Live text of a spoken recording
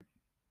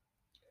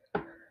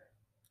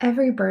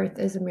Every birth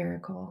is a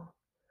miracle.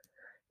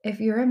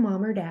 If you're a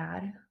mom or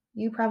dad,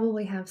 you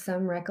probably have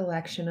some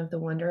recollection of the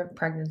wonder of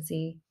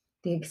pregnancy,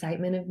 the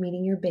excitement of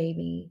meeting your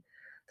baby,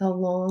 the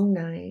long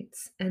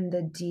nights, and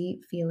the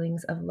deep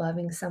feelings of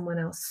loving someone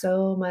else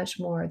so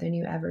much more than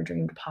you ever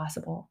dreamed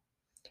possible.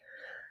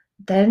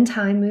 Then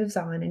time moves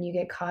on and you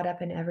get caught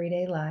up in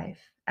everyday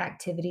life,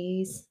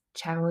 activities,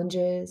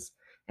 challenges,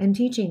 and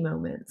teaching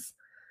moments.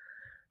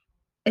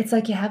 It's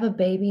like you have a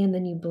baby and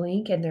then you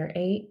blink and they're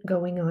 8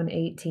 going on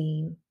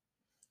 18.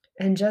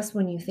 And just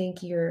when you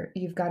think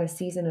you've got a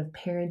season of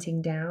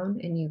parenting down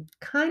and you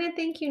kinda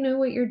think you know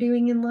what you're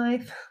doing in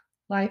life,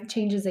 life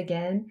changes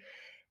again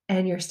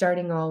and you're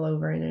starting all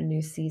over in a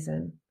new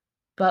season,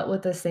 but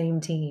with the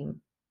same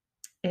team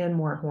and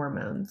more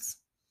hormones.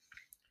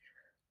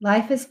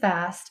 Life is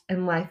fast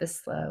and life is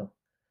slow.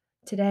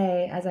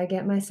 Today, as I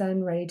get my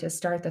son ready to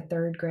start the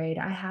 3rd grade,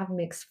 I have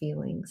mixed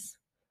feelings.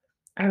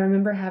 I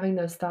remember having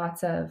those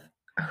thoughts of,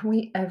 "Are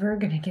we ever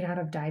gonna get out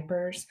of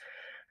diapers?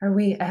 Are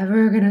we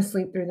ever gonna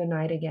sleep through the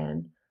night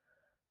again?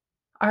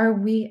 Are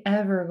we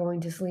ever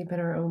going to sleep in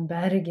our own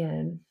bed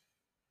again?"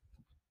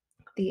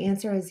 The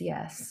answer is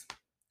yes,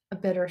 a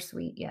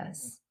bittersweet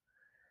yes.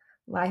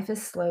 Life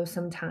is slow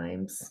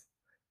sometimes.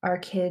 Our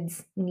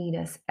kids need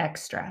us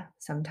extra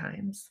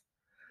sometimes.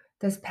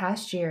 This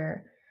past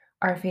year,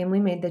 our family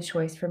made the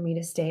choice for me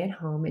to stay at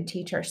home and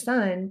teach our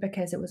son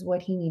because it was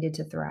what he needed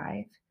to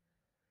thrive.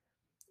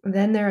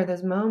 Then there are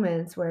those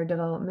moments where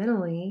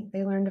developmentally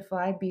they learn to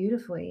fly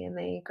beautifully and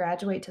they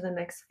graduate to the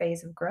next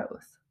phase of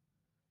growth.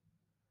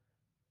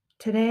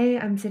 Today,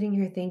 I'm sitting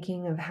here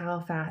thinking of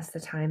how fast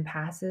the time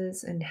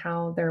passes and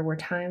how there were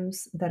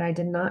times that I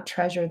did not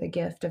treasure the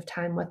gift of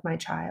time with my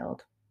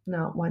child,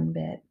 not one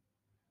bit.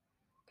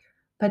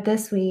 But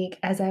this week,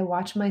 as I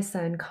watch my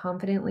son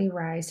confidently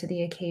rise to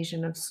the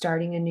occasion of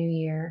starting a new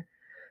year,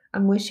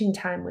 I'm wishing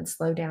time would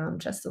slow down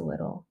just a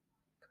little.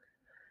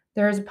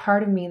 There is a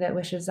part of me that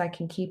wishes I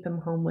can keep him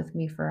home with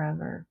me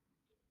forever.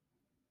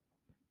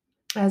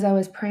 As I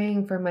was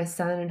praying for my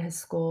son and his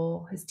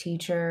school, his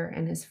teacher,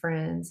 and his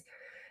friends,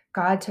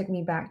 God took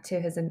me back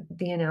to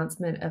the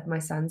announcement of my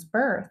son's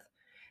birth,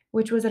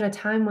 which was at a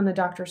time when the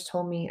doctors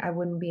told me I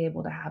wouldn't be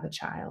able to have a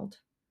child.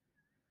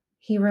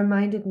 He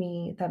reminded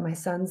me that my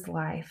son's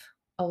life,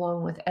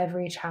 along with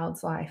every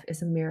child's life,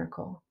 is a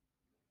miracle,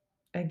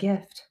 a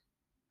gift.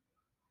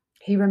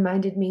 He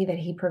reminded me that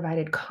he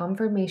provided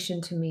confirmation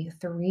to me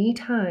 3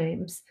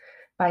 times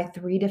by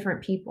 3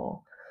 different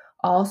people,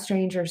 all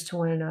strangers to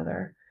one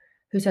another,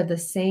 who said the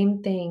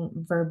same thing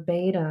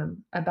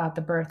verbatim about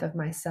the birth of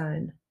my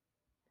son.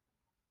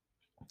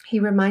 He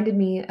reminded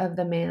me of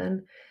the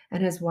man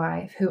and his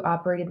wife who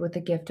operated with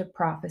the gift of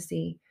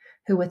prophecy,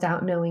 who,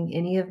 without knowing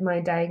any of my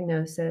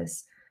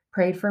diagnosis,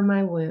 prayed for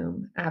my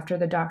womb after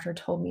the doctor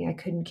told me I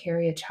couldn't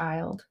carry a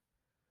child.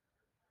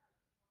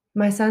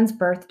 My son's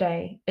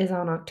birthday is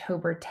on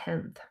October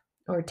 10th,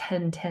 or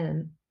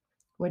 1010,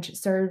 which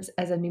serves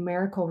as a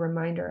numerical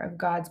reminder of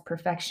God's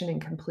perfection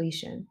and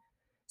completion,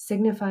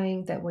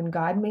 signifying that when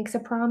God makes a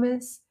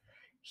promise,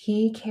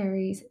 he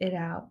carries it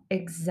out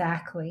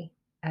exactly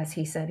as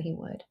he said he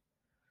would.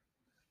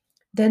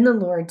 Then the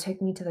Lord took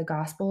me to the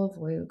Gospel of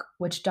Luke,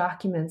 which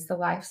documents the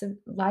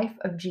life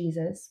of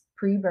Jesus,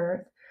 pre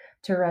birth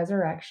to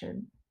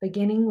resurrection,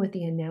 beginning with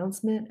the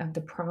announcement of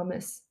the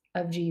promise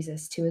of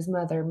Jesus to his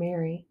mother,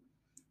 Mary.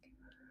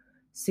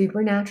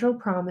 Supernatural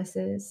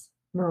promises,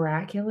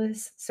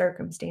 miraculous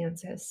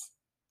circumstances,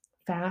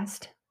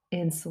 fast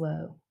and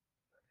slow.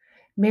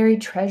 Mary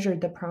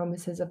treasured the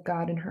promises of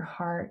God in her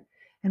heart,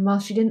 and while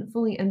she didn't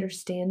fully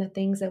understand the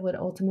things that would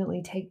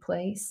ultimately take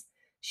place,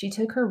 she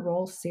took her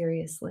role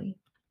seriously.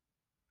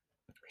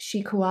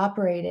 She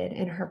cooperated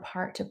in her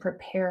part to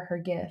prepare her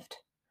gift,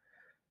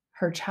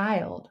 her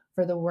child,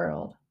 for the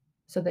world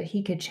so that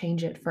he could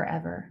change it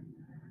forever.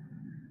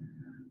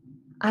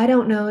 I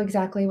don't know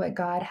exactly what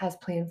God has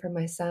planned for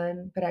my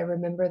son, but I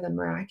remember the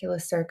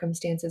miraculous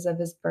circumstances of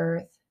his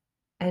birth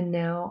and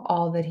now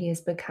all that he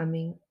is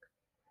becoming.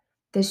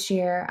 This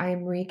year, I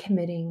am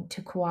recommitting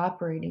to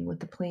cooperating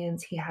with the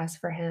plans he has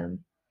for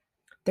him.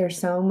 They're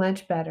so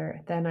much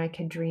better than I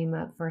could dream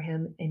up for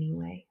him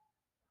anyway.